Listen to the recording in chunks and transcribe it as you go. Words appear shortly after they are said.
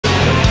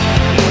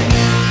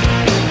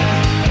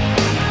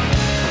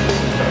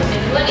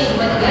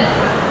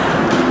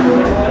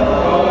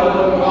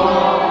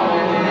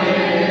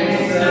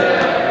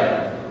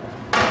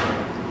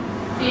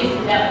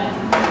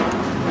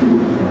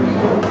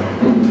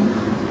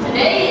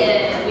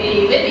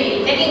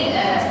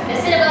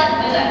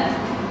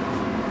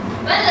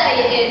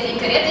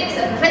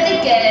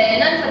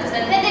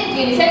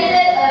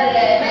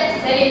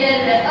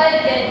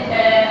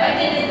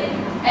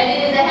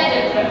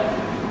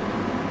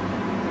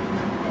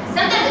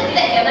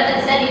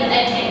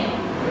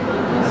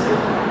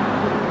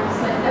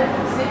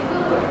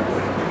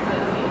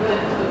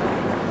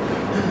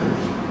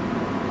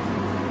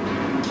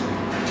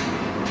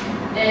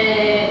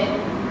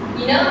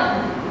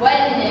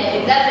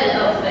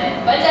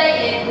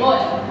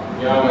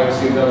Yeah, like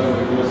see that with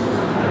the glasses.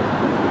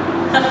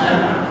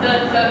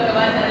 Don't talk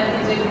about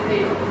analogy,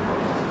 please.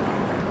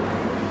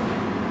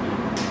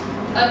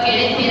 Okay,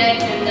 let me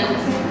write your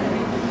notes.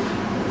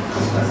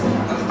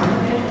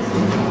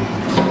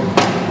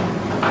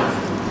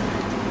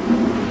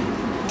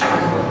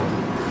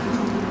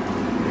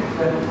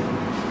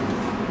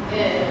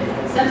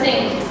 Something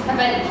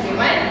happened to your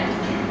mind?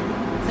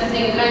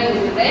 Something is wrong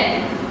with your brain?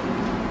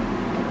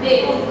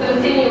 Please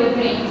continue with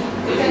me.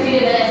 We continue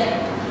the lesson.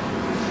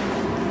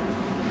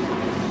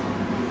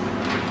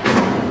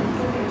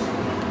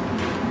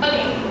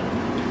 Okay.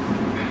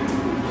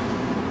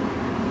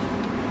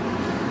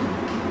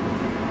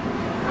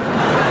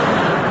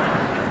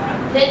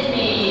 Let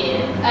me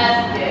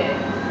ask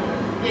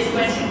this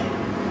question.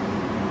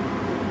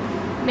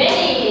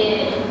 Many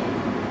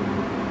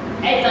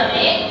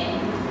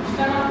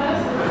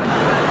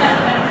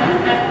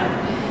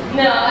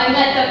No, I'm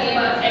not talking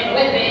about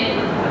women.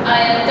 I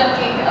am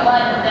talking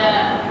about the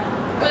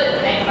good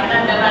type,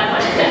 not the bad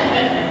one.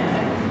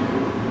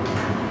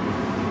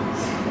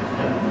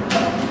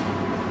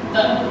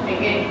 Don't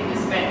again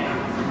this pen.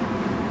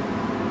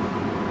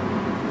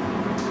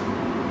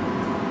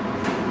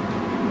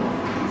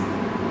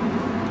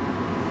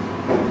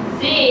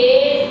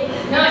 Please,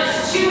 not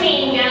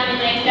chewing gum in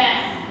my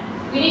class.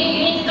 You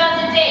need to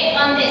concentrate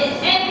on this.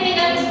 Everything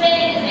I'm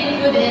explaining is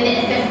included in the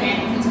assessment.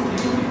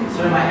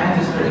 Sorry, my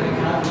hand is hurting. I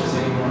cannot do this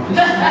anymore.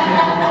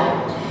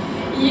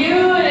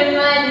 You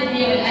reminded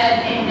me when I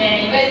was in the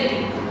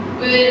university.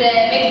 We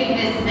were making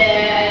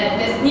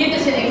this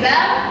nutrition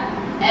exam,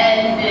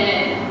 and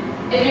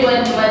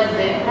everyone was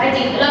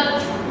writing a lot,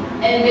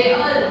 and they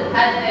all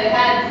had their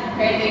hands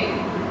hurting.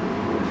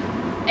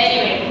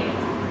 Anyway,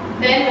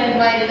 then when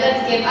my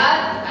results came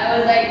out, I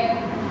was like,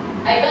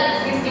 I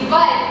got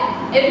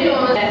 65.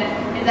 Everyone was like,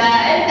 إذا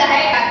أنت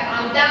هيك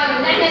عم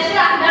تعمل نحن شو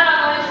رح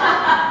نعمل؟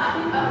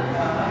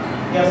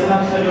 Yes, and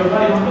I'm sorry, you're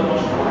very humble.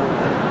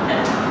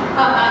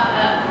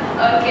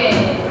 Okay.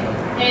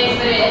 Thanks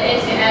for your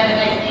attention. Have a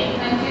nice day.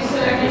 Thank you,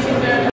 sir.